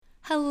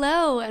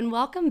Hello, and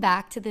welcome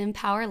back to the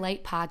Empower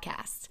Light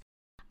podcast.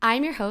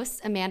 I'm your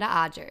host, Amanda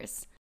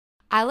Odgers.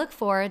 I look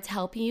forward to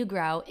helping you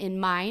grow in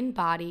mind,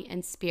 body,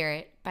 and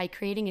spirit by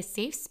creating a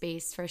safe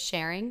space for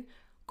sharing,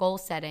 goal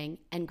setting,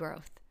 and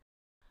growth.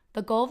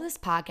 The goal of this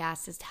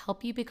podcast is to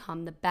help you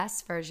become the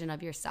best version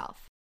of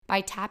yourself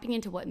by tapping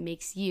into what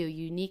makes you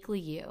uniquely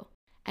you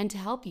and to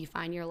help you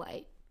find your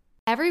light.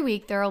 Every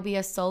week, there will be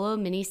a solo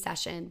mini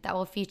session that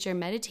will feature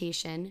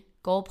meditation,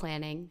 goal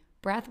planning,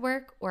 breath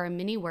work, or a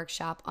mini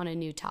workshop on a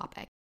new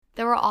topic.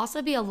 There will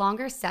also be a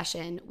longer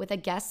session with a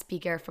guest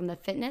speaker from the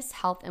fitness,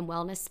 health, and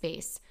wellness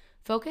space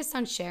focused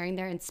on sharing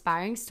their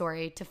inspiring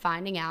story to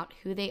finding out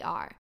who they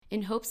are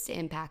in hopes to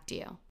impact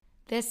you.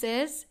 This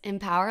is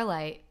Empower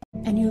Light.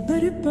 And you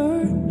let it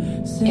burn.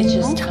 It's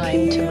just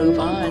time to move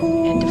on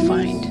and to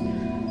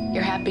find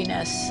your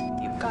happiness.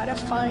 You've got to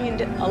find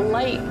a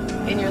light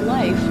in your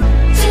life.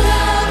 To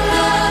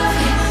love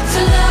you,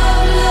 to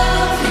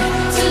love you,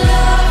 to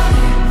love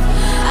you.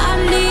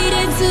 I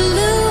needed to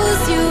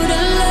lose you to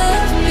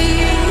love me.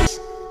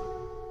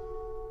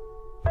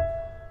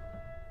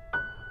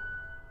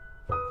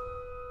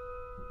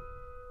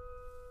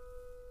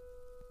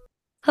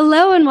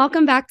 Hello, and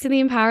welcome back to the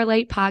Empower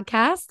Light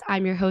podcast.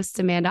 I'm your host,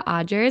 Amanda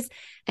Odgers,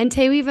 and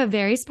today we have a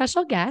very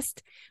special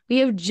guest. We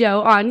have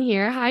Joe on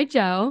here. Hi,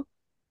 Joe.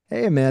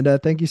 Hey, Amanda.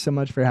 Thank you so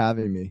much for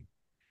having me.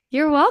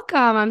 You're welcome.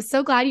 I'm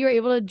so glad you were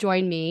able to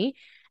join me.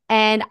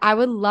 And I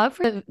would love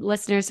for the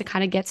listeners to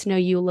kind of get to know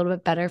you a little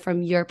bit better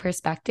from your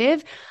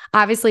perspective.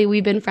 Obviously,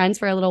 we've been friends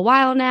for a little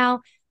while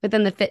now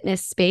within the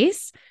fitness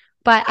space,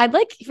 but I'd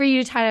like for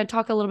you to kind of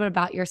talk a little bit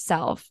about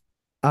yourself.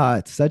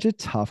 It's such a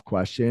tough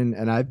question,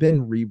 and I've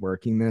been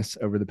reworking this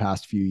over the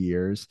past few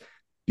years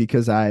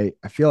because I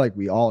feel like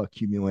we all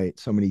accumulate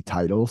so many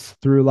titles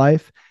through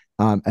life.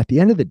 At the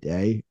end of the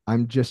day,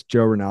 I'm just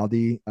Joe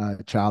Rinaldi,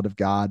 a child of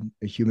God,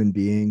 a human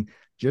being,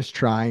 just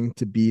trying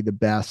to be the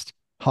best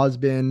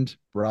husband,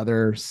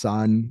 brother,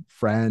 son,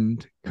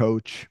 friend,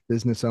 coach,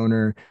 business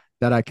owner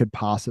that I could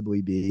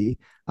possibly be.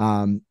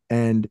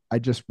 And I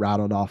just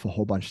rattled off a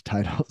whole bunch of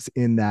titles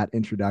in that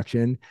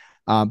introduction.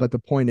 But the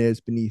point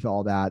is, beneath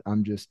all that,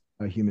 I'm just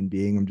a human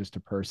being. I'm just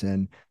a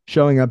person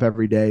showing up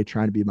every day,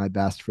 trying to be my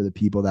best for the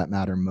people that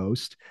matter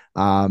most.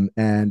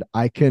 And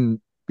I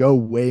can go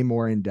way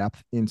more in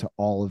depth into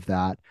all of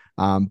that.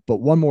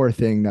 But one more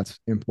thing that's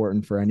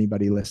important for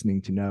anybody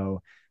listening to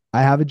know,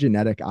 I have a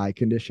genetic eye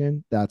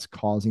condition that's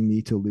causing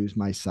me to lose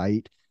my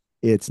sight.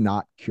 It's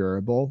not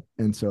curable.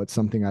 And so it's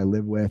something I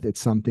live with.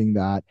 It's something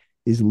that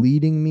is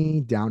leading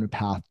me down a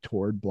path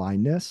toward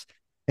blindness.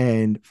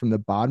 And from the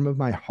bottom of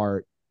my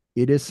heart,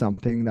 it is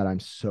something that I'm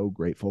so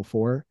grateful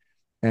for.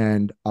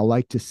 And I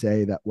like to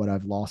say that what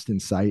I've lost in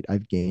sight,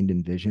 I've gained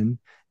in vision.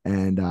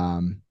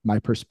 And my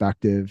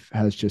perspective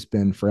has just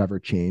been forever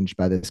changed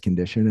by this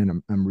condition.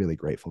 And I'm really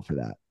grateful for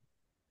that.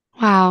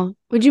 Wow.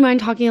 Would you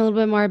mind talking a little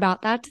bit more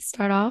about that to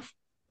start off?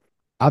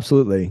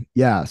 Absolutely.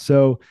 Yeah.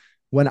 So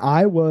when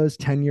I was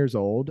 10 years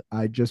old,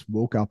 I just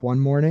woke up one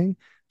morning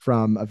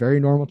from a very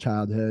normal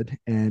childhood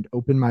and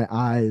opened my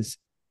eyes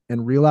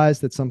and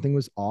realized that something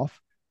was off.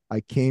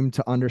 I came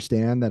to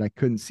understand that I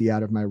couldn't see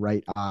out of my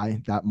right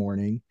eye that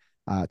morning.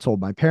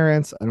 Told my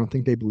parents. I don't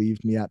think they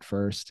believed me at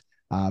first,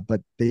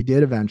 but they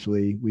did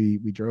eventually. We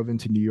drove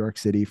into New York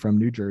City from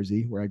New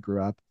Jersey, where I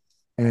grew up,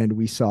 and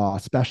we saw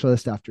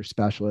specialist after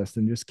specialist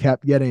and just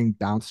kept getting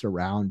bounced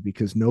around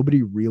because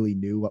nobody really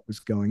knew what was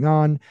going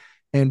on.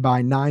 And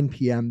by 9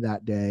 p.m.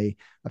 that day,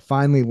 I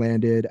finally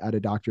landed at a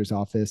doctor's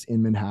office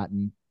in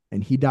Manhattan,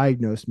 and he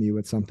diagnosed me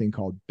with something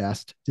called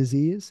Best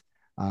disease,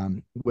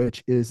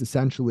 which is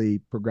essentially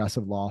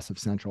progressive loss of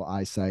central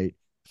eyesight.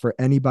 For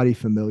anybody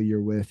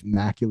familiar with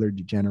macular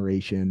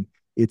degeneration,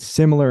 it's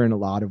similar in a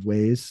lot of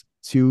ways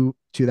to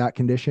that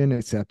condition,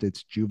 except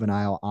it's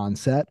juvenile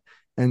onset.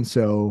 And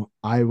so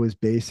I was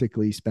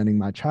basically spending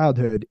my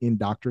childhood in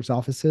doctor's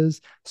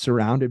offices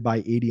surrounded by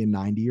 80 and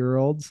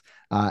 90-year-olds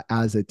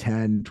as a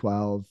 10,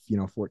 12,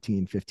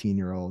 14,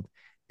 15-year-old.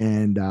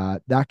 And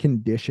that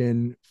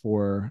condition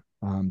for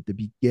the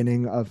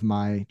beginning of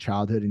my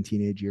childhood and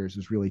teenage years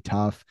was really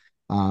tough.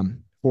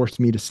 Forced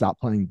me to stop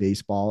playing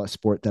baseball, a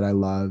sport that I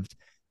loved.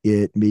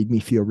 It made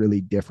me feel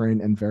really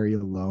different and very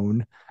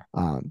alone,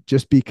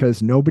 just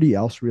because nobody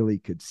else really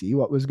could see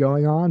what was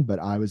going on, but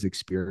I was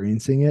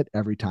experiencing it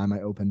every time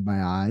I opened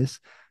my eyes.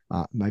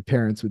 My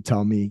parents would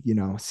tell me,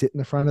 sit in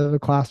the front of the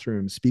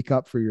classroom, speak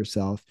up for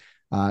yourself,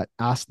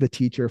 ask the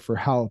teacher for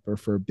help or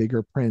for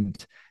bigger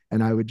print.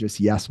 And I would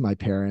just yes my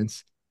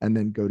parents and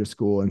then go to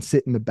school and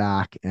sit in the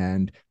back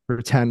and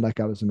pretend like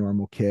I was a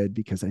normal kid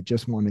because I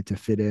just wanted to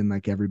fit in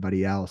like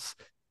everybody else.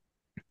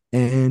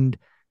 And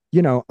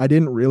I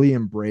didn't really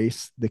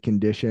embrace the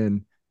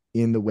condition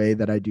in the way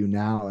that I do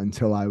now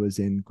until I was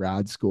in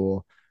grad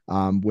school,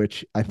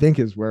 which I think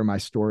is where my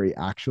story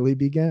actually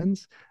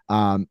begins.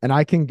 And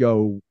I can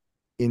go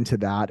into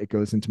that. It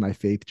goes into my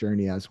faith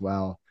journey as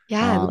well.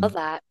 Yeah, I love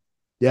that.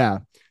 Yeah.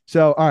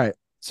 So, all right.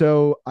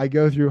 So I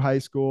go through high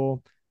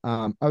school.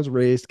 I was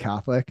raised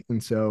Catholic,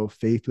 and so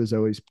faith was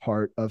always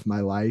part of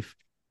my life.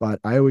 but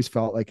I always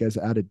felt like I was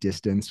at a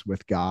distance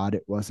with God.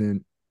 It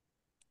wasn't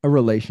a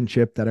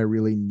relationship that I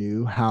really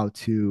knew how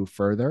to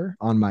further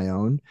on my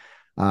own.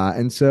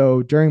 And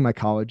so during my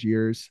college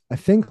years, I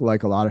think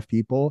like a lot of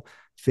people,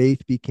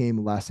 faith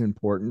became less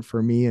important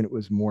for me. And it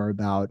was more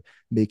about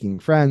making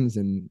friends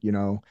and,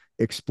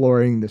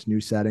 exploring this new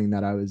setting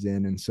that I was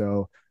in. And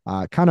so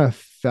kind of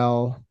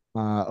fell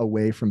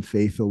away from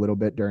faith a little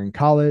bit during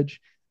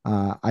college.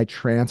 I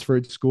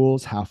transferred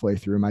schools halfway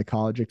through my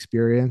college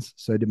experience.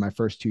 So I did my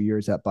first 2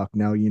 years at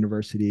Bucknell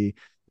University,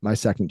 my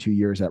second 2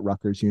 years at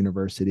Rutgers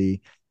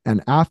University.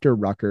 And after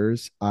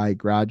Rutgers, I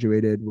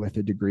graduated with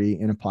a degree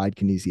in applied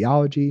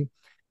kinesiology.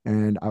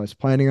 And I was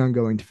planning on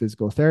going to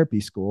physical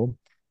therapy school.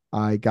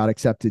 I got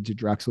accepted to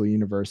Drexel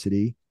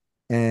University.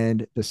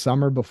 And the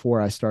summer before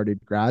I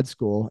started grad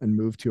school and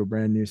moved to a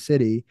brand new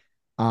city,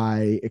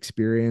 I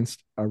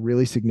experienced a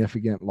really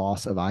significant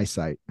loss of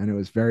eyesight. And it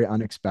was very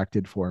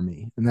unexpected for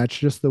me. And that's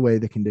just the way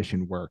the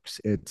condition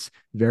works. It's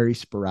very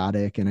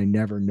sporadic, and I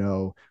never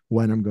know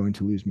when I'm going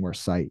to lose more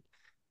sight.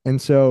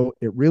 And so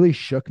it really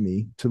shook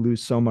me to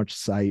lose so much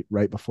sight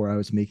right before I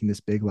was making this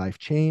big life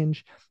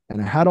change.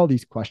 And I had all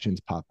these questions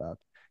pop up.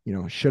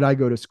 Should I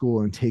go to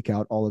school and take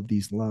out all of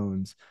these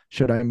loans?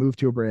 Should I move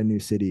to a brand new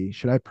city?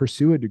 Should I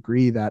pursue a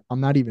degree that I'm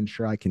not even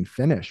sure I can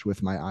finish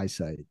with my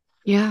eyesight?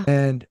 Yeah.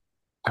 And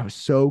I was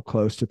so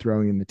close to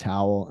throwing in the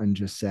towel and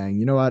just saying,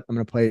 you know what, I'm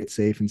going to play it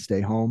safe and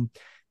stay home.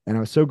 And I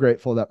was so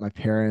grateful that my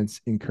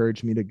parents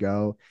encouraged me to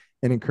go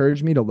and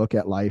encouraged me to look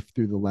at life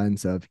through the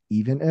lens of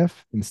even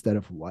if instead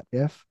of what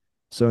if.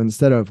 So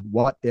instead of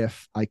what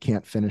if I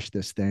can't finish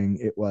this thing,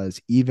 it was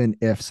even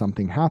if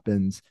something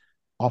happens,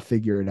 I'll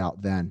figure it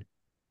out then.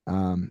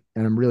 And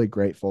I'm really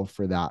grateful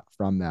for that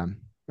from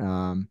them.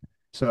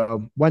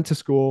 So went to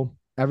school.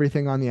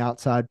 Everything on the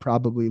outside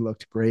probably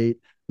looked great.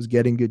 Was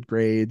getting good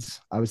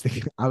grades. I was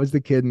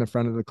the kid in the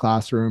front of the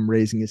classroom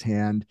raising his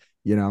hand,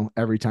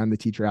 every time the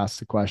teacher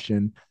asks a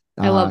question.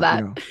 I love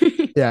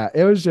that. Yeah,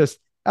 it was just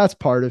that's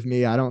part of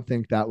me. I don't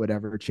think that would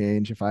ever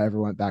change if I ever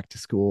went back to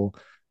school.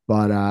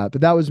 But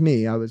that was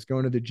me. I was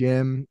going to the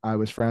gym. I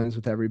was friends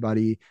with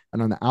everybody.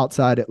 And on the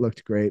outside, it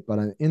looked great. But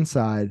on the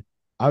inside,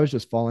 I was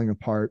just falling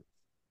apart.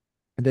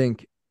 I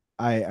think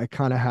I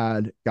kind of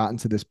had gotten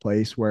to this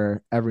place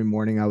where every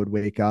morning I would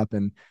wake up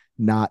and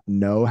not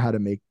know how to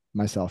make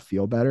myself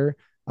feel better.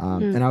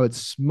 And I would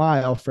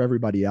smile for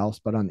everybody else,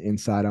 but on the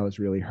inside, I was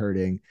really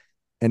hurting.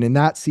 And in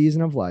that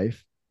season of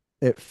life,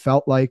 it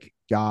felt like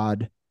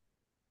God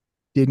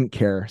didn't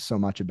care so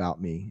much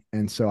about me.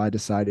 And so I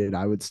decided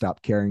I would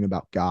stop caring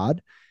about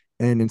God.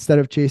 And instead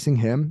of chasing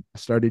him, I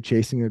started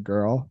chasing a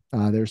girl.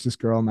 There's this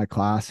girl in my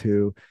class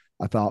who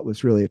I thought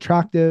was really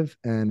attractive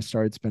and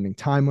started spending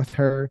time with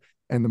her.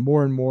 And the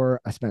more and more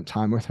I spent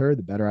time with her,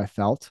 the better I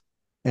felt.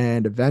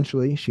 And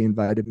eventually she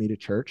invited me to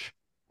church.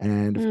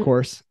 And of Mm.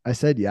 course, I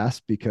said yes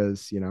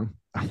because,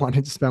 I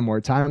wanted to spend more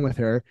time with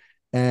her.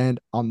 And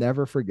I'll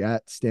never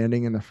forget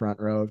standing in the front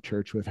row of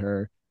church with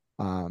her.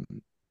 Um,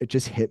 it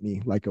just hit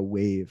me like a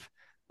wave.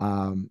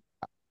 Um,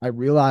 I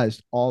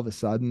realized all of a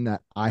sudden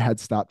that I had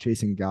stopped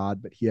chasing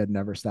God, but he had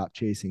never stopped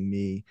chasing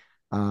me.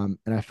 And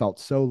I felt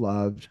so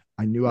loved.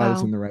 I knew I was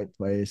Wow. in the right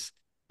place,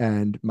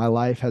 and my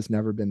life has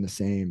never been the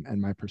same,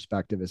 and my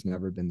perspective has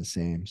never been the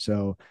same.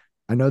 So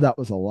I know that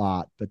was a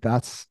lot, but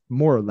that's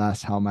more or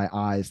less how my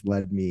eyes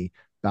led me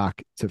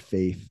back to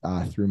faith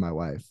through my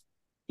wife.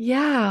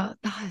 Yeah,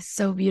 that is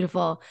so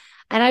beautiful.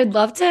 And I'd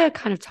love to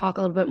kind of talk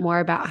a little bit more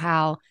about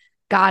how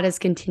God has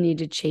continued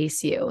to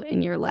chase you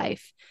in your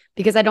life,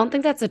 because I don't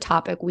think that's a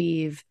topic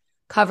we've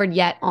covered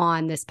yet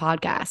on this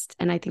podcast.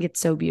 And I think it's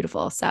so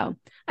beautiful. So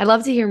I'd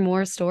love to hear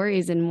more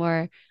stories and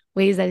more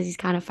ways that he's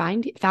kind of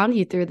found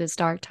you through this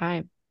dark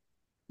time.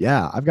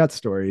 Yeah, I've got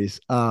stories.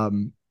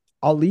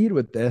 I'll lead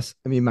with this.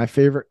 I mean, my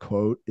favorite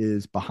quote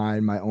is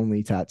behind my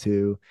only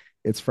tattoo.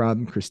 It's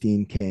from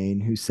Christine Kane,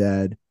 who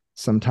said,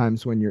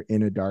 sometimes when you're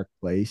in a dark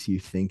place, you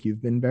think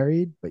you've been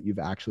buried, but you've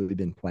actually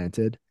been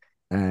planted.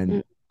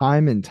 Mm.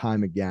 And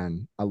time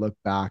again, I look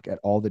back at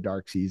all the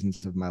dark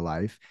seasons of my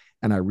life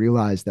and I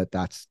realize that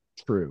that's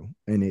true.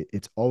 And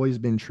it's always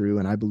been true.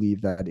 And I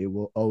believe that it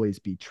will always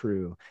be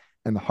true.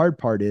 And the hard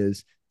part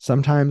is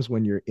sometimes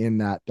when you're in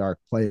that dark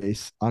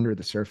place under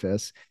the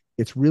surface,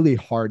 it's really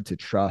hard to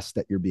trust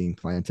that you're being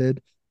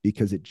planted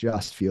because it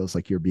just feels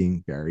like you're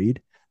being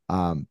buried.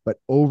 But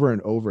over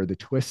and over, the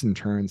twists and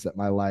turns that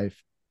my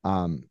life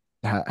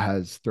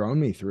has thrown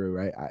me through,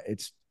 right?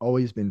 It's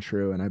always been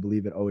true, and I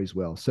believe it always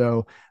will.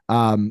 So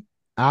um,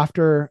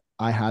 after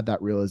I had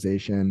that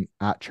realization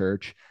at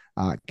church,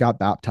 got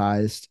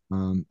baptized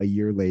a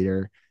year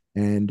later,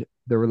 and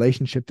the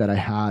relationship that I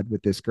had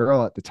with this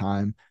girl at the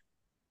time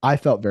I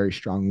felt very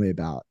strongly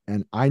about.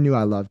 And I knew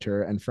I loved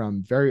her. And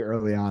from very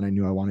early on, I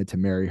knew I wanted to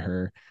marry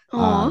her.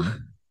 Aw.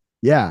 Um,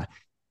 yeah,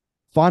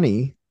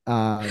 funny.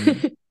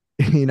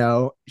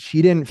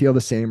 She didn't feel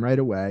the same right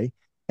away.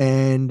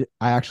 And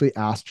I actually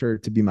asked her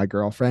to be my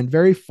girlfriend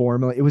very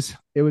formally.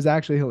 It was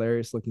actually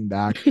hilarious looking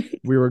back.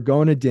 We were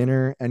going to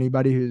dinner.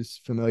 Anybody who's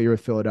familiar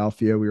with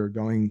Philadelphia, we were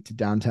going to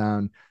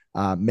downtown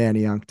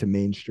Manayunk to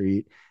Main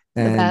Street.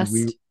 The And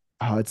we best.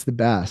 Oh, it's the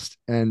best.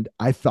 And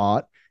I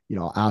thought,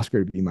 I'll ask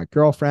her to be my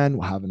girlfriend.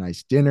 We'll have a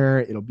nice dinner.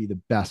 It'll be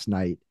the best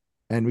night.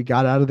 And we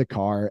got out of the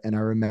car, and I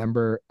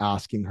remember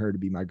asking her to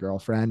be my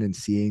girlfriend and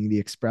seeing the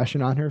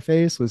expression on her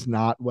face was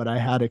not what I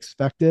had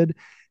expected.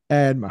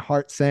 And my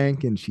heart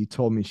sank, and she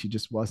told me she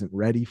just wasn't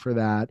ready for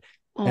that.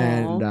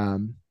 And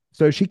Oh.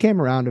 so she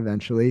came around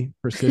eventually.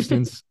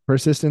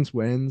 Persistence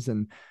wins.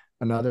 And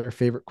another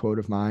favorite quote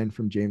of mine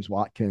from James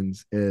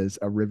Watkins is,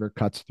 "A river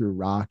cuts through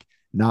rock,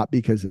 not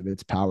because of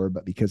its power,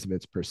 but because of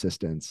its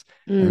persistence."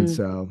 And Mm.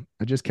 so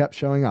I just kept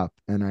showing up,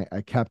 and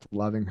I kept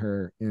loving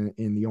her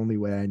in the only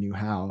way I knew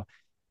how.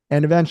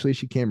 And eventually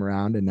she came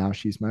around, and now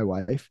she's my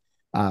wife.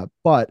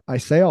 But I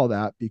say all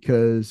that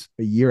because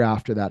a year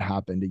after that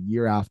happened, a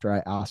year after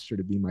I asked her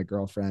to be my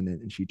girlfriend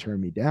and she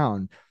turned me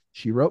down,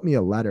 she wrote me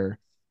a letter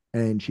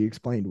and she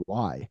explained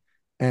why.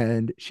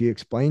 And she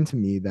explained to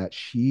me that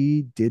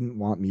she didn't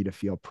want me to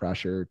feel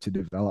pressure to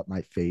develop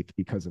my faith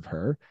because of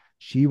her.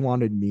 She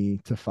wanted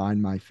me to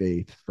find my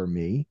faith for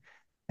me.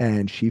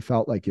 And she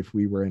felt like if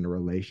we were in a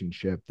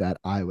relationship, that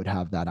I would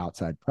have that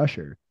outside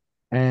pressure.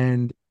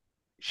 And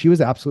she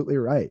was absolutely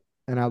right.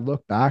 And I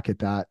look back at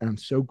that and I'm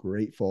so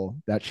grateful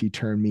that she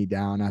turned me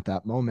down at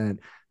that moment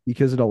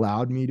because it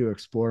allowed me to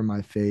explore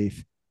my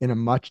faith in a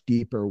much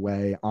deeper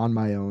way on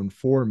my own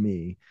for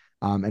me.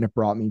 And it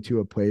brought me to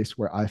a place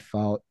where I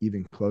felt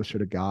even closer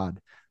to God.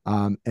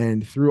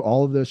 And through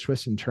all of those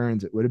twists and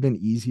turns, it would have been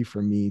easy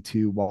for me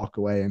to walk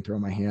away and throw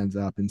my hands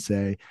up and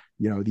say,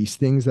 these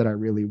things that I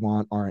really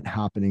want aren't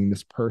happening.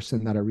 This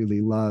person that I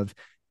really love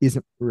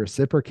isn't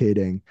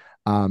reciprocating.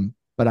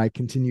 But I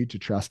continued to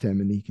trust him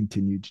and he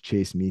continued to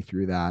chase me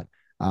through that.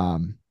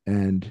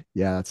 And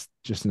yeah, that's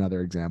just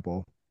another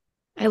example.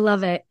 I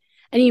love it.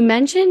 And you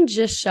mentioned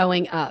just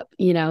showing up,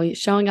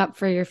 showing up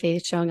for your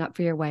faith, showing up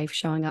for your wife,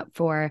 showing up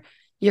for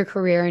your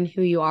career and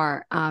who you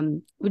are.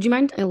 Would you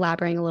mind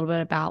elaborating a little bit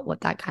about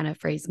what that kind of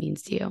phrase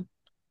means to you?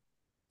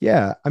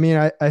 Yeah. I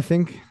mean, I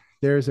think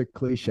there's a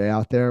cliche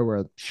out there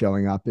where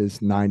showing up is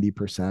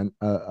 90%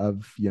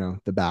 of,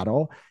 the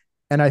battle.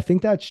 And I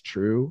think that's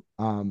true.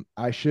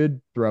 I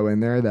should throw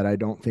in there that I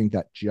don't think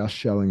that just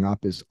showing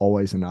up is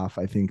always enough.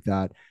 I think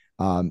that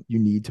you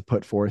need to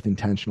put forth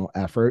intentional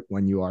effort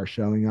when you are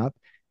showing up.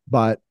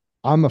 But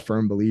I'm a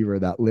firm believer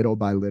that little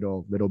by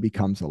little, little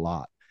becomes a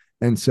lot.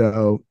 And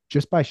so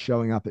just by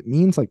showing up, it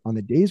means like on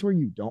the days where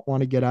you don't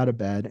want to get out of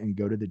bed and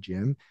go to the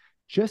gym,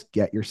 just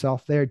get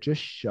yourself there,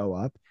 just show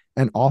up.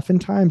 And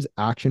oftentimes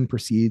action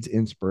precedes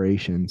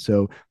inspiration.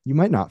 So you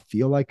might not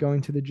feel like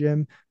going to the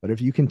gym, but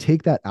if you can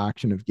take that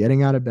action of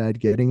getting out of bed,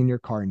 getting in your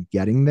car and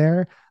getting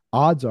there,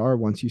 odds are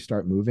once you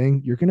start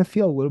moving, you're going to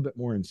feel a little bit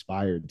more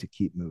inspired to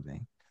keep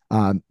moving.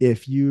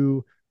 If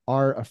you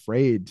are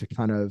afraid to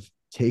kind of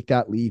take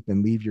that leap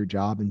and leave your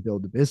job and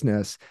build a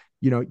business,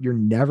 you're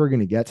never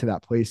going to get to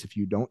that place if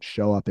you don't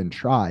show up and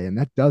try. And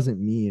that doesn't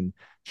mean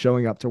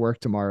showing up to work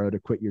tomorrow to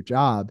quit your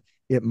job.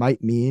 It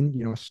might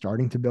mean,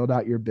 starting to build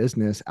out your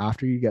business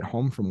after you get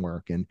home from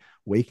work and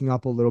waking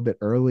up a little bit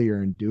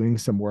earlier and doing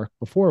some work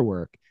before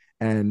work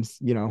and,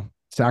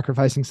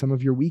 sacrificing some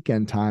of your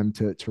weekend time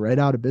to write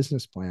out a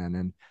business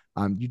plan.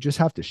 And you just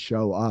have to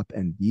show up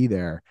and be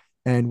there.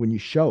 And when you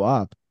show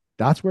up,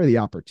 that's where the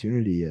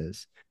opportunity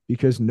is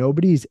because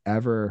nobody's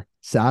ever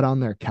sat on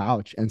their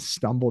couch and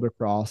stumbled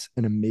across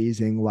an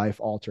amazing life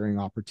altering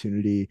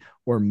opportunity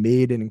or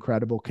made an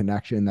incredible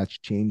connection that's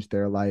changed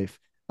their life.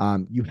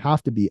 You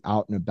have to be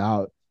out and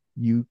about.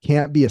 You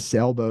can't be a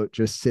sailboat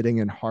just sitting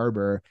in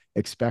harbor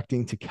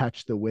expecting to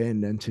catch the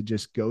wind and to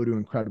just go to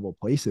incredible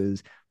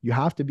places. You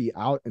have to be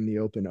out in the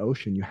open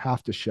ocean. You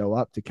have to show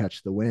up to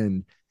catch the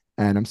wind.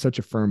 And I'm such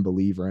a firm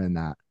believer in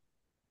that.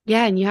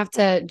 Yeah, and you have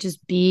to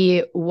just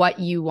be what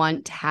you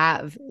want to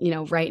have,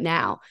 right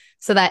now.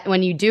 So that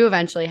when you do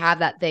eventually have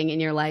that thing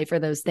in your life or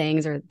those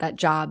things or that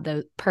job,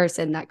 the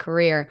person, that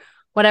career,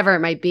 whatever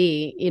it might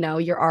be,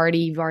 you've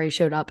already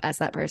showed up as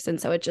that person.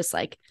 So it's just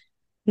like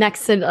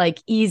next to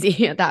like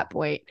easy at that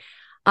point.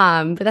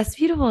 But that's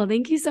beautiful.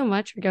 Thank you so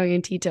much for going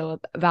in detail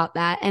about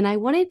that. And I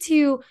wanted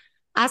to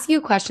ask you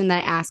a question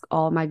that I ask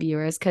all my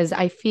viewers because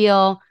I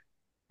feel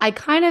I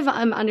kind of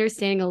am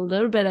understanding a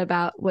little bit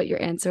about what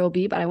your answer will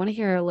be, but I want to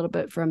hear a little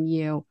bit from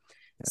you.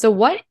 So,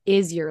 what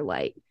is your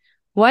light?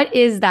 What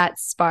is that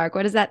spark?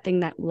 What is that thing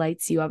that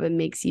lights you up and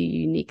makes you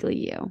uniquely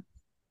you?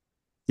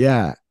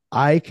 Yeah,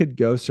 I could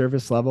go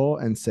surface level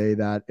and say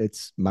that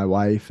it's my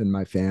wife and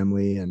my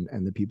family and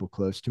the people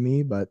close to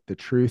me, but the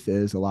truth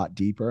is a lot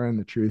deeper. And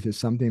the truth is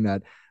something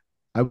that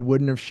I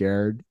wouldn't have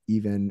shared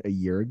even a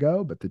year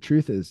ago, but the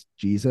truth is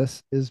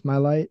Jesus is my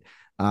light.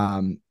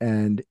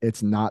 And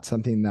it's not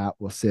something that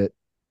will sit,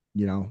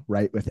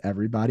 right with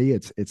everybody.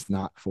 It's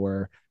not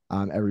for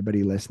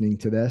everybody listening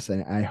to this.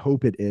 And I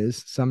hope it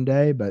is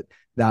someday, but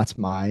that's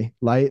my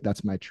light.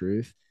 That's my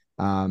truth.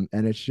 And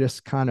it's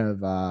just kind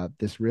of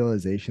this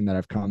realization that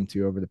I've come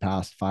to over the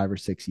past 5 or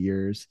 6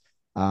 years.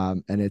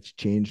 And it's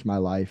changed my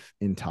life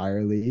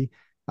entirely.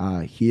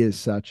 He is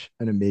such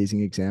an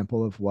amazing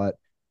example of what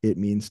it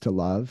means to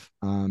love,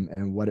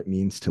 and what it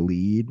means to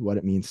lead, what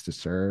it means to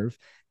serve.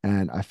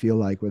 And I feel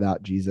like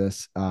without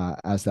Jesus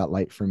as that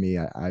light for me,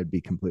 I'd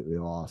be completely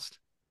lost.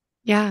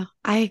 Yeah,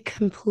 I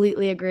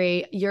completely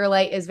agree. Your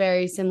light is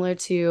very similar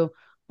to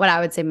what I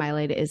would say my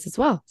light is as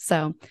well.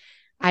 So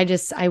I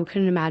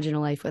couldn't imagine a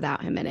life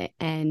without him in it.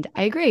 And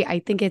I agree. I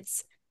think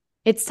it's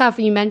tough.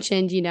 You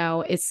mentioned,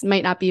 it's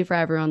might not be for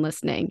everyone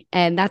listening,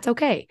 and that's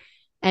okay.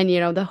 And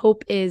the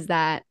hope is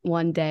that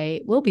one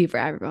day will be for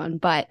everyone.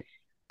 But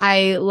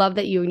I love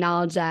that you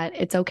acknowledge that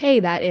it's okay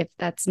that if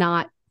that's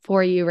not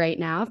for you right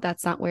now, if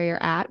that's not where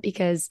you're at,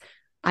 because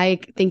I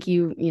think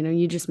you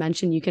just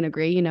mentioned you can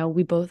agree,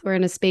 we both were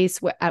in a space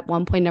at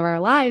one point of our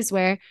lives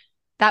where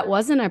that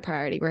wasn't a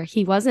priority, where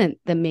he wasn't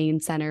the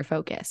main center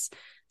focus.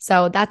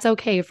 So that's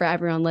okay for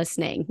everyone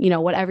listening.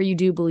 Whatever you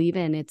do believe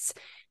in, it's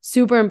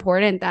super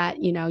important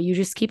that, you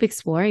just keep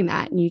exploring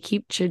that and you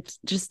keep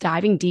just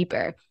diving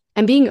deeper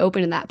and being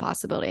open to that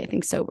possibility. I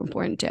think so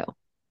important too.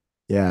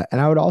 Yeah.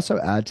 And I would also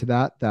add to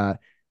that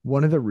that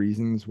one of the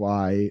reasons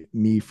why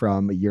me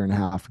from a year and a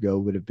half ago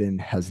would have been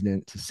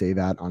hesitant to say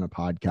that on a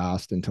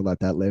podcast and to let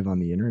that live on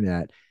the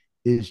internet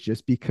is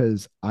just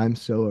because I'm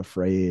so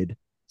afraid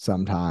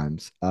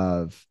sometimes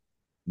of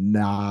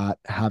not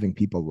having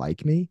people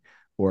like me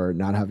or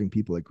not having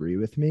people agree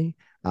with me.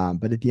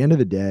 But at the end of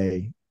the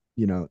day,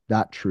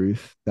 that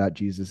truth that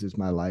Jesus is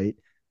my light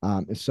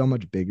is so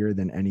much bigger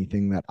than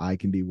anything that I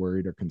can be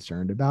worried or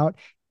concerned about.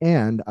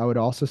 And I would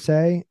also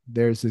say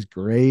there's this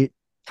great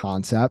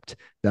concept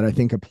that I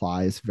think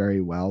applies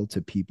very well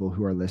to people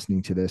who are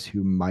listening to this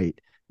who might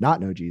not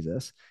know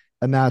Jesus.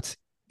 And that's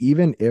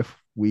even if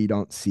we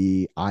don't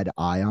see eye to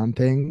eye on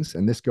things,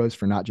 and this goes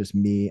for not just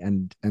me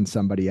and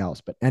somebody else,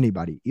 but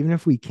anybody, even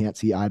if we can't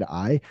see eye to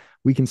eye,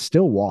 we can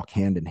still walk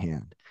hand in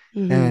hand.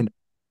 Mm-hmm. And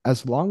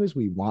as long as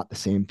we want the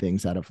same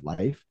things out of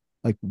life,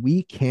 like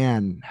we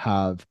can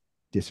have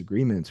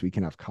disagreements, we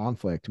can have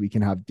conflict, we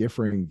can have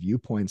differing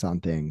viewpoints on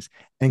things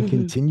and Mm-hmm.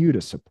 continue to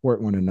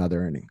support one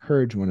another and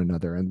encourage one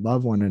another and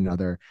love one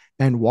another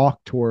and walk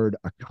toward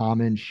a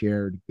common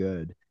shared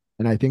good.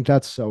 And I think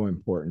that's so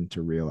important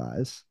to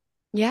realize.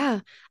 Yeah.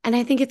 And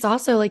I think it's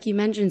also, like you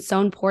mentioned,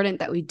 so important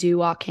that we do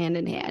walk hand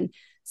in hand.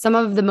 Some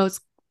of the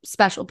most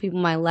special people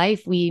in my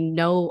life, we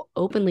know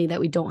openly that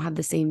we don't have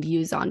the same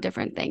views on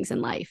different things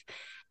in life.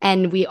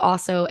 And we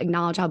also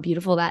acknowledge how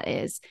beautiful that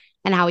is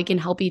and how we can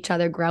help each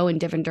other grow in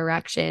different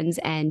directions.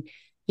 And,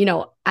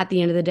 at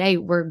the end of the day,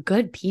 we're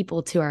good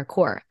people to our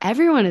core.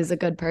 Everyone is a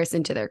good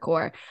person to their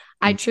core.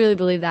 I truly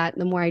believe that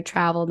the more I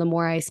travel, the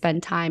more I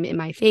spend time in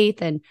my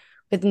faith and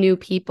with new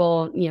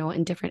people,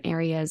 in different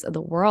areas of the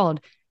world,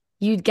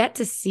 you get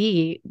to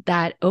see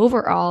that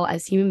overall,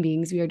 as human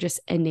beings, we are just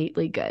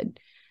innately good.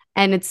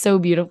 And it's so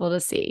beautiful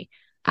to see.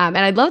 And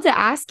I'd love to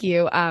ask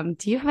you,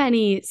 do you have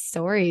any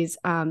stories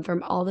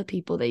from all the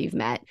people that you've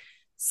met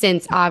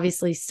since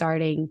obviously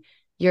starting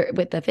your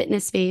with the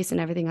fitness space and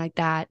everything like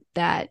that,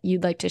 that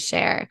you'd like to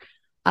share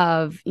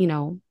of,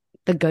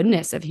 the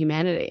goodness of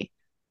humanity?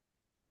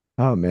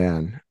 Oh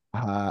man,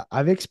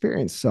 I've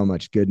experienced so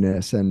much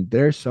goodness, and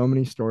there's so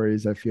many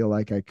stories I feel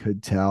like I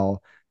could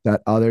tell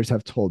that others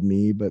have told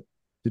me, but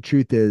the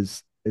truth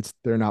is,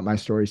 they're not my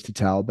stories to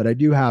tell. But I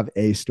do have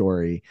a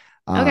story.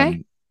 Okay.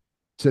 Um,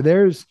 so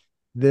there's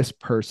this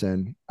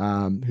person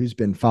who's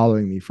been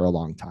following me for a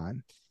long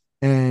time,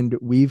 and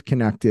we've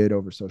connected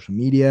over social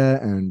media,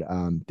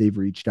 and they've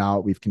reached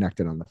out. We've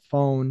connected on the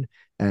phone,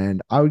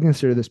 and I would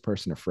consider this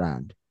person a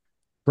friend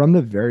from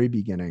the very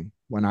beginning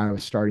when I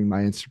was starting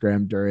my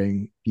Instagram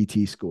during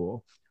PT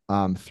school,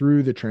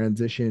 through the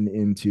transition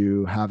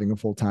into having a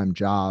full time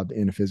job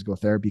in a physical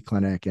therapy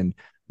clinic and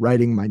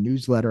writing my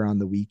newsletter on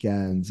the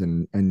weekends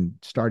and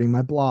starting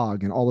my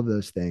blog and all of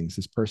those things.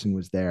 This person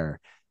was there.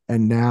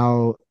 And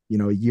now,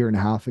 a year and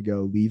a half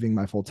ago, leaving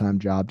my full time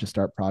job to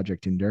start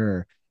Project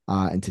Endure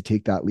and to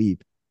take that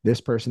leap,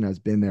 this person has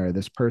been there.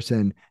 This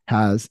person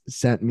has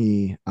sent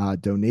me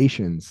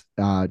donations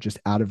just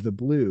out of the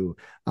blue.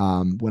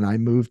 When I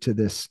moved to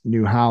this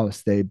new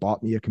house, they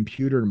bought me a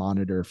computer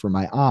monitor for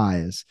my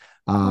eyes.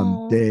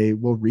 Oh, They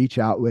will reach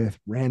out with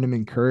random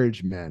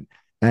encouragement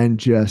and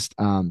just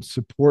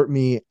support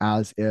me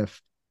as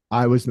if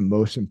I was the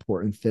most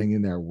important thing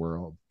in their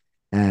world.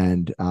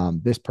 And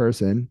this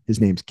person,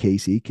 his name's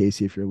Casey.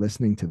 Casey, if you're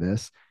listening to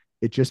this,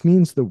 it just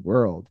means the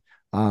world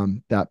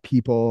that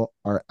people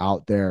are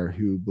out there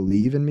who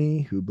believe in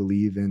me, who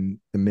believe in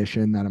the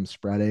mission that I'm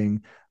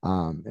spreading,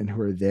 and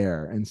who are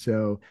there. And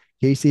so,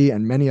 Casey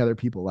and many other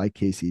people like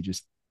Casey,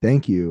 just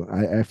thank you.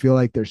 I feel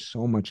like there's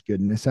so much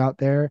goodness out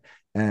there,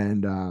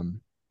 and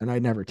I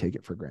never take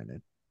it for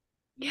granted.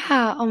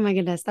 yeah. Oh my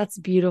goodness. That's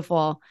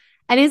beautiful.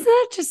 And isn't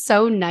that just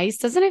so nice?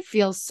 Doesn't it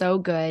feel so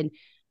good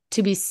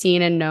to be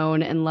seen and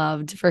known and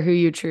loved for who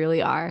you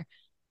truly are?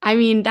 I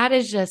mean, that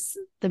is just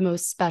the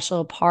most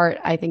special part,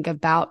 I think,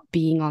 about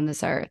being on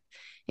this earth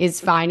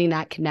is finding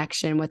that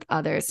connection with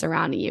others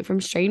surrounding you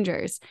from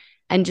strangers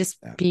and just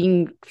Yeah.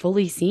 being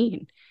fully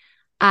seen.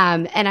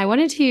 And I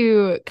wanted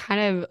to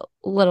kind of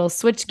little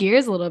switch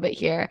gears a little bit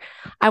here.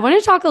 I want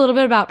to talk a little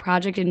bit about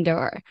Project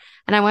Endure,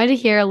 and I wanted to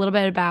hear a little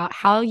bit about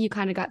how you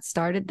kind of got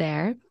started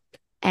there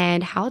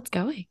and how it's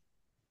going.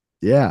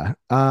 Yeah,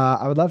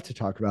 I would love to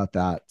talk about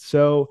that.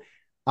 So,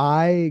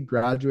 I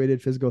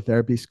graduated physical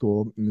therapy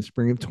school in the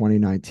spring of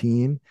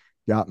 2019,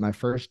 got my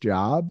first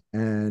job,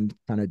 and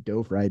kind of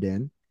dove right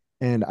in.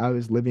 And I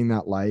was living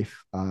that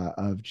life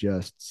of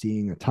just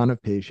seeing a ton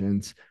of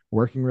patients,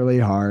 working really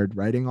hard,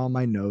 writing all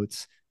my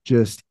notes,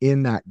 just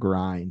in that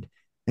grind.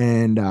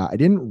 And I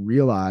didn't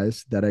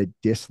realize that I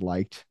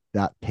disliked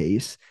that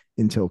pace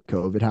until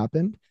COVID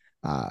happened.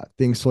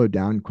 Things slowed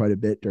down quite a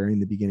bit during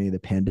the beginning of the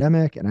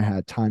pandemic, and I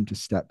had time to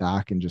step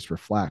back and just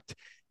reflect.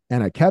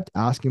 And I kept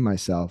asking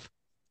myself,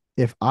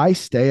 if I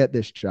stay at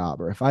this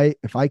job, or if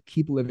I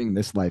keep living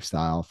this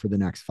lifestyle for the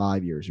next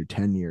 5 years or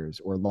 10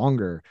 years or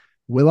longer,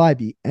 will I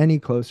be any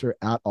closer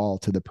at all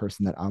to the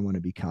person that I want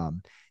to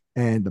become?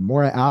 And the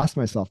more I asked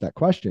myself that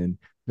question,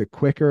 the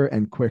quicker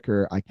and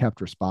quicker I kept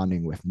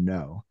responding with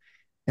no.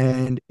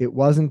 And it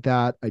wasn't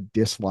that I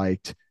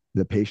disliked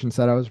the patients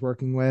that I was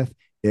working with.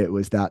 It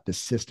was that the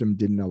system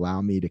didn't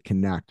allow me to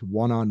connect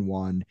one on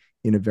one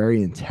in a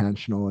very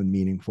intentional and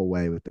meaningful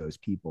way with those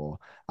people,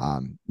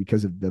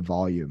 because of the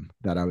volume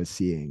that I was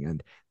seeing.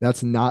 And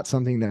that's not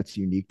something that's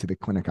unique to the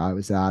clinic I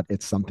was at.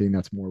 It's something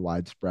that's more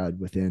widespread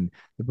within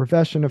the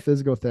profession of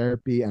physical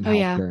therapy and Oh,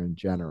 yeah. healthcare in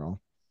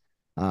general.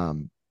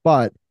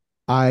 But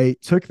I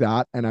took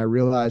that and I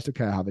realized,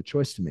 okay, I have a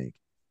choice to make.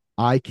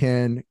 I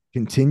can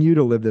continue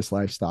to live this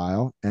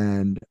lifestyle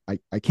and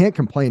I can't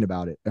complain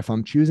about it. If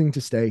I'm choosing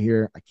to stay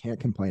here, I can't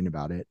complain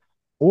about it.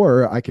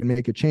 Or I can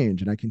make a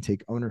change and I can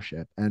take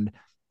ownership. And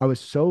I was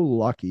so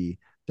lucky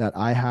that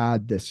I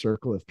had this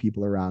circle of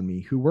people around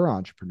me who were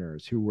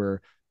entrepreneurs, who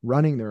were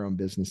running their own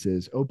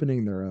businesses,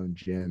 opening their own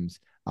gyms,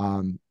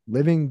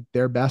 living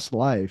their best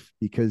life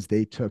because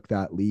they took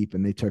that leap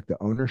and they took the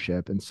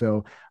ownership. And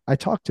so I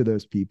talked to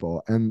those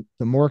people, and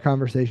the more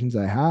conversations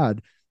I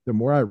had, the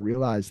more I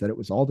realized that it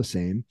was all the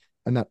same,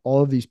 and that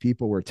all of these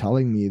people were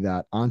telling me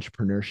that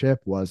entrepreneurship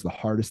was the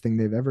hardest thing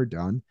they've ever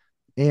done.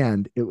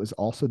 And it was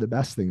also the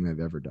best thing they've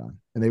ever done.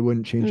 And they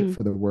wouldn't change it Mm.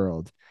 for the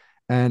world.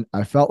 And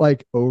I felt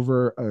like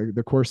over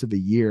the course of the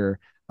year,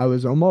 I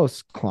was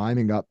almost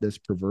climbing up this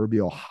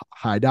proverbial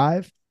high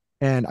dive.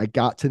 And I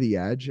got to the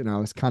edge and I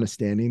was kind of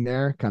standing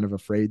there, kind of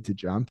afraid to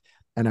jump.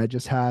 And I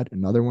just had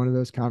another one of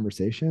those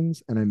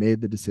conversations. And I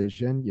made the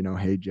decision,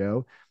 hey,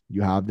 Joe,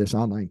 you have this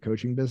online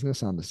coaching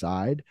business on the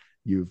side.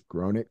 You've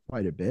grown it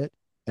quite a bit,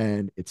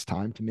 and it's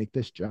time to make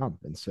this jump.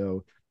 And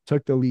so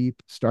took the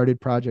leap,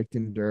 started Project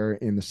Endure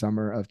in the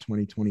summer of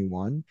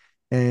 2021.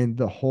 And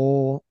the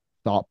whole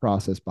thought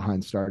process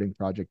behind starting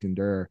Project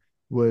Endure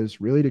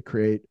was really to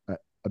create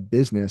a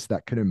business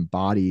that could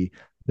embody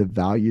the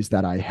values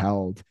that I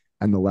held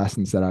and the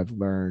lessons that I've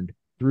learned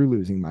through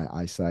losing my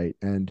eyesight.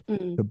 And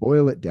Mm. to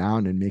boil it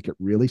down and make it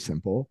really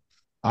simple,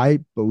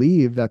 I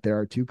believe that there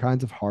are two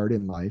kinds of hard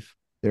in life.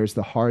 There's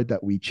the hard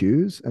that we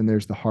choose, and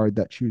there's the hard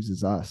that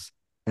chooses us.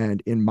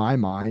 And in my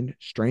mind,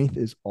 strength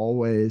is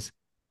always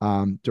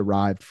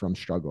derived from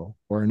struggle.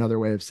 Or another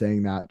way of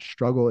saying that,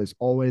 struggle is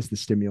always the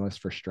stimulus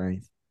for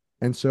strength.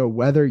 And so,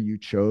 whether you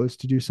chose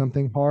to do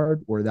something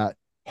hard or that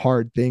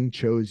hard thing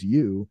chose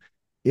you,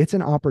 it's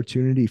an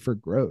opportunity for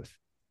growth.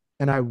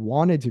 And I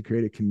wanted to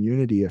create a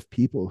community of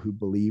people who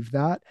believe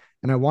that.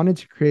 And I wanted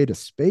to create a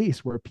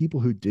space where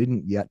people who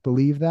didn't yet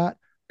believe that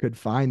could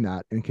find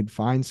that and could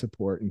find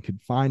support and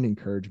could find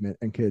encouragement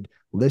and could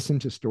listen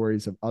to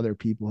stories of other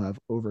people who have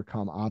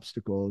overcome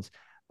obstacles.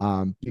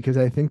 Because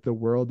I think the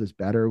world is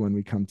better when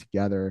we come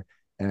together.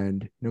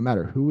 And no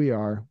matter who we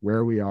are,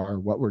 where we are,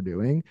 what we're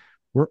doing,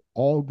 we're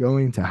all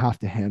going to have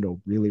to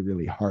handle really,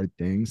 really hard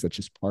things. That's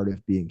just part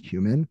of being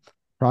human.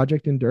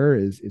 Project Endure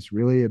is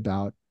really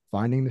about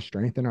finding the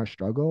strength in our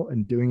struggle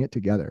and doing it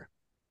together.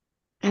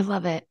 I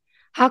love it.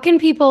 How can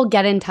people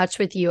get in touch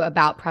with you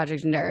about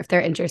Project Endure if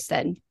they're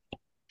interested?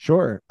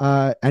 Sure.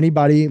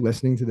 Anybody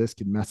listening to this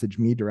can message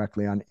me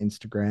directly on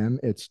Instagram.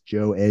 It's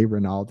Joe A.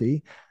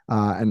 Rinaldi.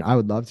 And I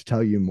would love to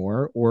tell you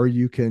more. Or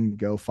you can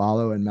go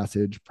follow and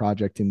message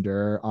Project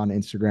Endure on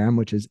Instagram,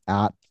 which is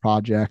at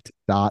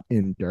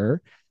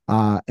project.endure.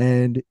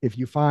 And if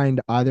you find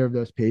either of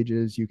those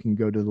pages, you can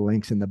go to the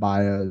links in the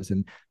bios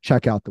and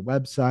check out the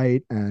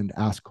website and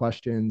ask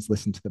questions,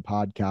 listen to the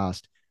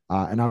podcast.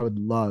 And I would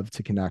love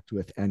to connect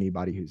with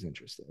anybody who's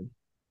interested.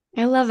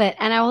 I love it.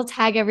 And I will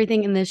tag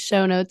everything in the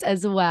show notes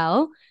as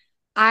well.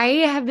 I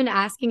have been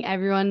asking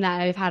everyone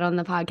that I've had on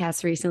the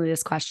podcast recently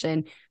this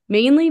question,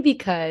 mainly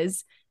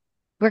because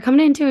we're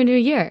coming into a new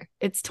year.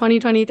 It's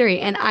 2023.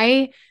 And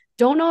I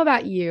don't know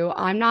about you.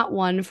 I'm not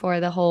one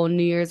for the whole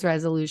New Year's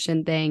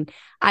resolution thing.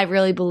 I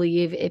really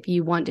believe if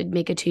you want to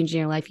make a change in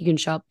your life, you can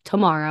show up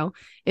tomorrow.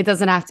 It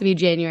doesn't have to be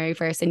January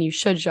 1st, and you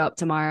should show up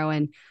tomorrow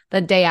and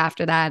the day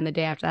after that and the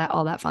day after that,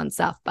 all that fun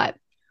stuff. But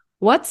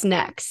what's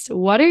next?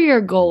 What are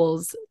your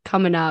goals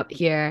coming up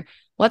here?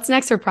 What's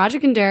next for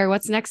Project Endure?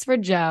 What's next for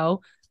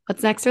Joe?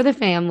 What's next for the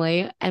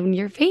family and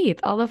your faith?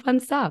 All the fun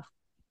stuff.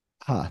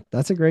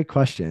 That's a great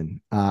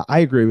question. I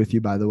agree with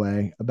you, by the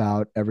way,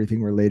 about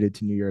everything related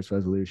to New Year's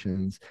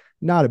resolutions.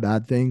 Not a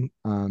bad thing.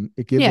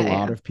 It gives a Yeah,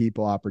 lot yeah. of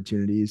people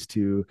opportunities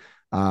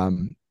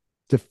um,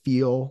 to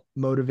feel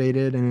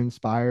motivated and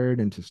inspired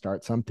and to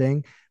start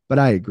something. But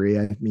I agree.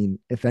 I mean,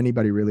 if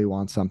anybody really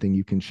wants something,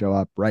 you can show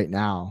up right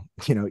now,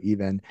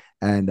 even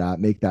and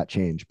make that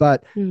change.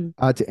 But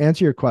Mm. to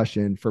answer your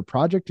question, for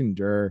Project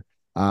Endure,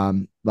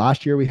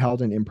 last year we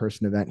held an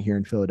in-person event here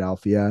in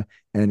Philadelphia.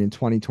 And in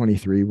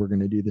 2023, we're going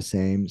to do the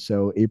same.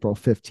 So April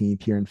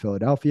 15th here in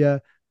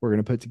Philadelphia, we're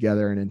going to put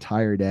together an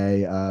entire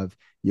day of,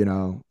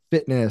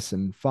 fitness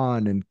and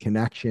fun and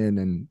connection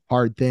and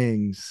hard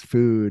things,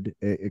 food,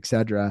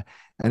 etc.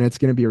 And it's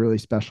going to be a really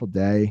special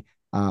day.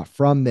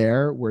 From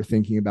there, we're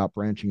thinking about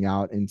branching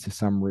out into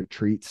some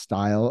retreat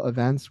style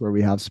events where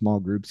we have small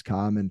groups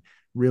come and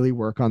really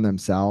work on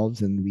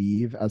themselves and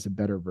leave as a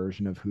better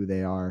version of who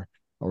they are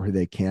or who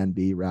they can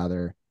be,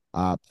 rather.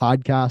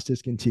 Podcast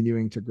is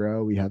continuing to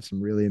grow. We have some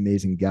really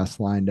amazing guests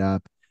lined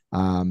up.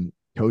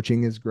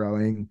 Coaching is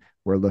growing.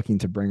 We're looking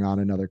to bring on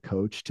another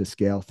coach to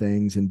scale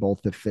things in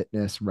both the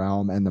fitness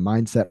realm and the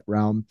mindset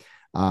realm.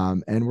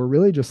 And we're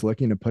really just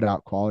looking to put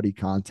out quality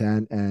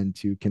content and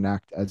to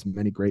connect as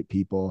many great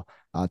people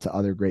to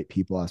other great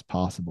people as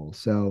possible.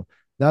 So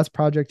that's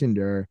Project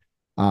Endure.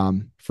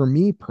 For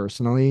me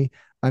personally,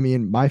 I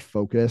mean, my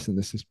focus, and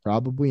this is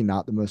probably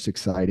not the most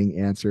exciting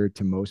answer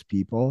to most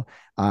people,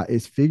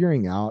 is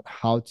figuring out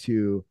how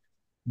to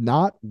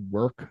not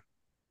work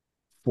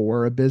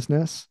for a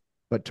business,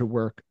 but to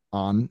work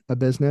on a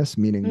business,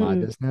 meaning my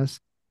Mm. business.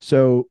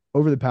 So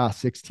over the past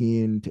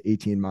 16 to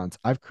 18 months,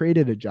 I've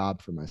created a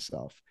job for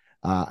myself.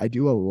 I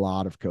do a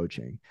lot of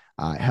coaching.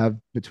 I have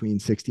between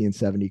 60 and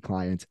 70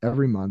 clients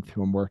every month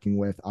who I'm working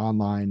with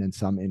online and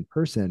some in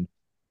person.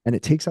 And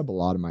it takes up a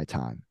lot of my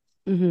time.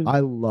 Hmm. I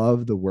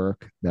love the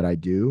work that I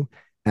do.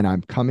 And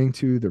I'm coming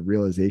to the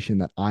realization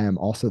that I am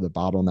also the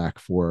bottleneck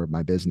for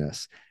my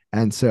business.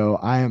 And so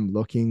I am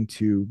looking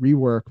to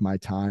rework my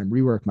time,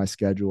 rework my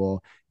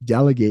schedule,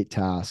 delegate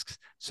tasks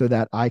so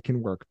that I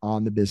can work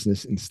on the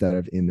business instead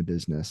of in the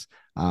business.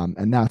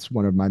 And that's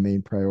one of my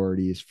main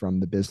priorities from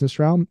the business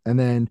realm. And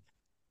then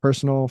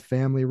personal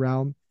family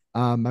realm.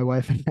 My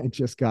wife and I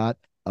just got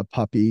a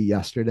puppy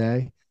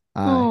yesterday.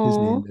 Oh. His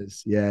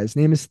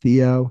name is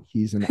Theo.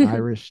 He's an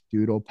Irish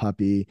doodle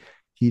puppy.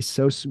 He's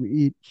so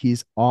sweet.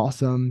 He's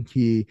awesome.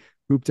 He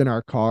pooped in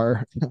our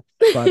car,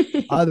 but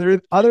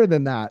other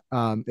than that,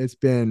 it's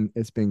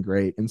been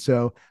great. And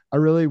so I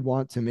really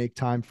want to make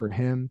time for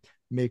him,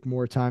 make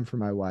more time for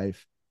my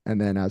wife, and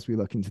then as we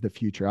look into the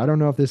future, I don't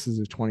know if this is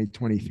a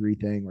 2023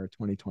 thing or a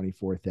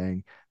 2024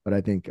 thing, but I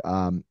think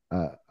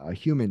a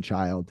human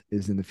child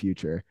is in the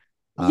future.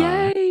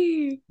 Uh,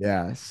 Yay.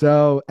 yeah.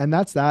 So, and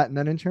that's that. And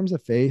then in terms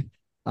of faith,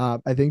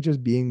 I think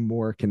just being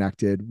more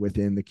connected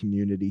within the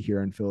community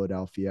here in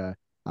Philadelphia,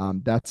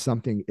 that's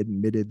something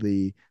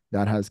admittedly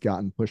that has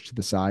gotten pushed to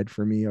the side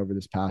for me over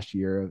this past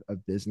year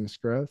of business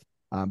growth.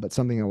 But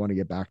something I want to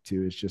get back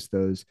to is just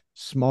those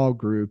small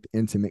group,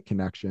 intimate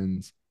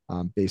connections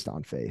based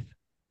on faith.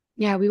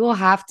 Yeah, we will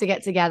have to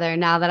get together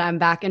now that I'm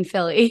back in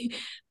Philly.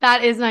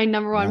 That is my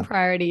number one Yeah,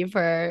 priority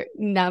for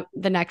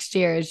the next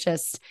year is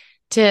just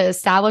to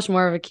establish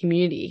more of a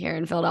community here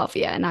in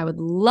Philadelphia. And I would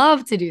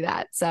love to do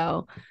that.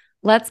 So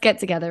let's get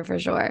together for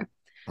sure.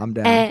 I'm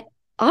down. And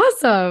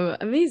awesome.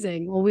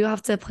 Amazing. Well, we'll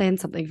have to plan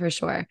something for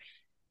sure.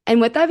 And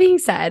with that being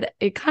said,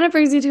 it kind of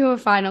brings me to a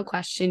final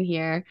question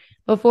here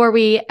before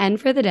we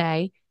end for the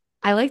day.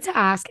 I like to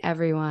ask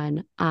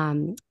everyone,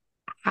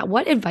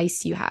 what advice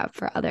do you have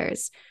for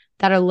others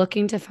that are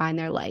looking to find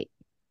their light?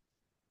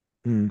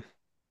 Mm.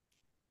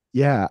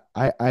 Yeah,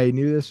 I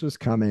knew this was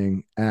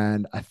coming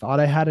and I thought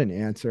I had an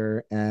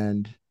answer,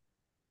 and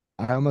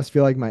I almost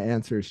feel like my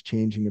answer is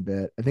changing a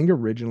bit. I think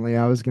originally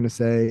I was going to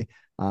say,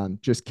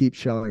 just keep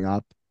showing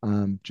up,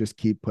 just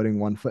keep putting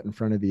one foot in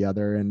front of the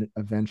other, and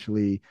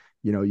eventually,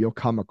 you'll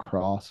come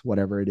across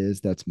whatever it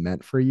is that's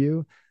meant for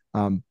you.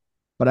 Um,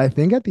 but I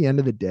think at the end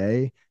of the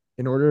day,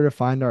 in order to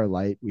find our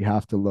light, we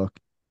have to look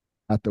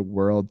at the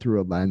world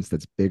through a lens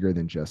that's bigger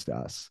than just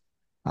us.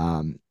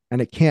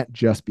 And it can't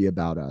just be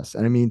about us.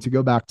 And I mean, to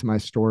go back to my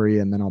story,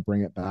 and then I'll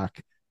bring it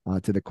back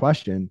to the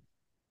question,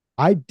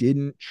 I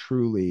didn't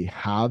truly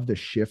have the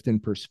shift in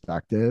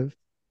perspective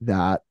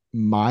that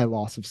my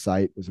loss of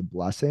sight was a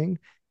blessing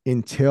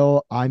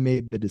until I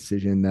made the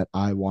decision that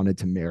I wanted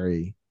to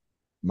marry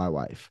my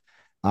wife.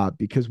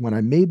 Because when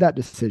I made that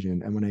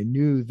decision and when I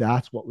knew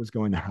that's what was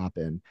going to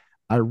happen,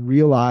 I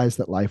realized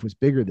that life was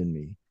bigger than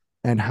me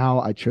and how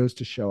I chose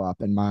to show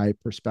up and my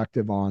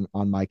perspective on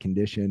my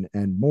condition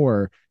and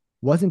more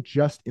wasn't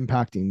just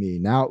impacting me.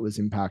 Now it was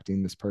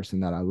impacting this person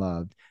that I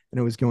loved, and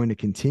it was going to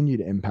continue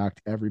to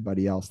impact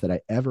everybody else that I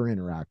ever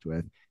interact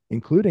with,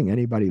 including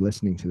anybody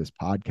listening to this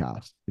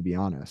podcast, to be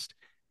honest.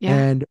 Yeah.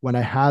 And when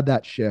I had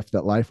that shift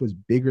that life was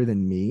bigger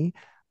than me,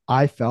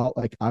 I felt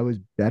like I was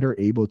better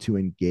able to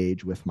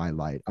engage with my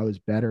light. I was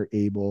better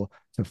able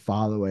to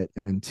follow it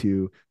and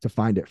to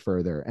find it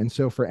further. And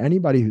so for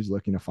anybody who's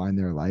looking to find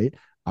their light,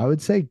 I would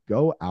say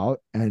go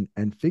out and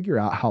figure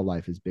out how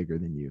life is bigger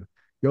than you.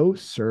 go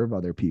serve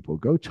other people,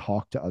 go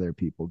talk to other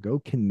people, go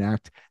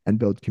connect and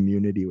build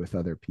community with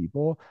other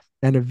people.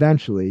 And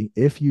eventually,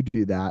 if you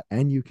do that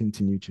and you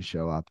continue to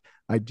show up,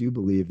 I do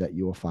believe that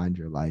you will find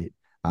your light.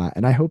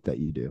 And I hope that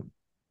you do.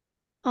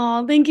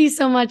 Oh, thank you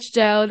so much,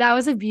 Joe. That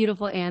was a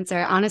beautiful answer.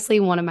 Honestly,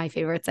 one of my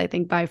favorites, I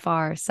think, by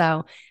far.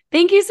 So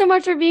thank you so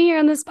much for being here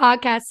on this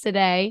podcast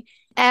today.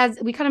 As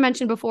we kind of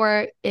mentioned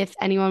before, if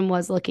anyone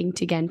was looking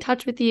to get in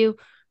touch with you,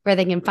 where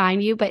they can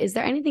find you, but is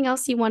there anything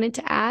else you wanted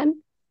to add?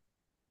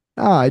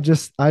 I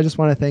just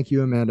want to thank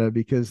you, Amanda,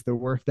 because the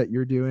work that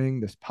you're doing,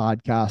 this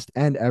podcast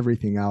and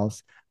everything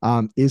else,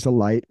 is a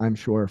light, I'm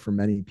sure, for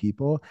many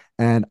people.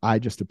 And I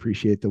just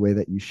appreciate the way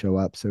that you show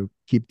up. So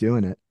keep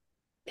doing it.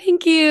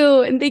 Thank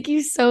you. And thank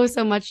you so,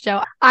 so much,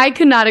 Joe. I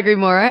could not agree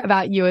more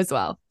about you as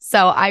well.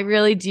 So I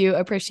really do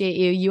appreciate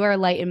you. You are a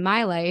light in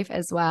my life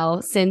as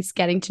well. Since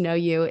getting to know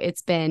you,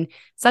 it's been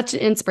such an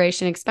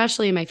inspiration,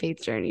 especially in my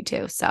faith journey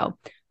too. So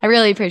I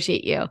really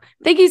appreciate you.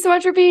 Thank you so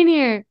much for being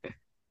here.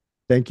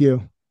 Thank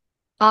you.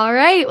 All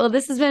right. Well,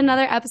 this has been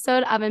another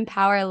episode of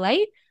Empower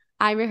Light.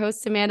 I'm your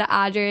host, Amanda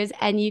Odgers,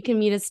 and you can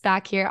meet us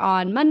back here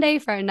on Monday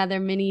for another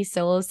mini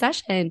solo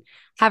session.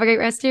 Have a great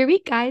rest of your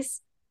week,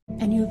 guys.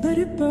 And you let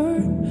it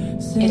burn.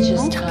 It's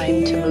just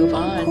time to move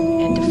on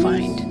and to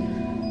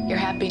find your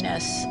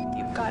happiness.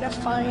 You've got to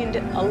find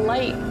a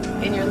light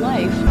in your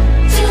life.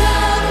 To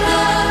love,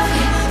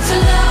 love.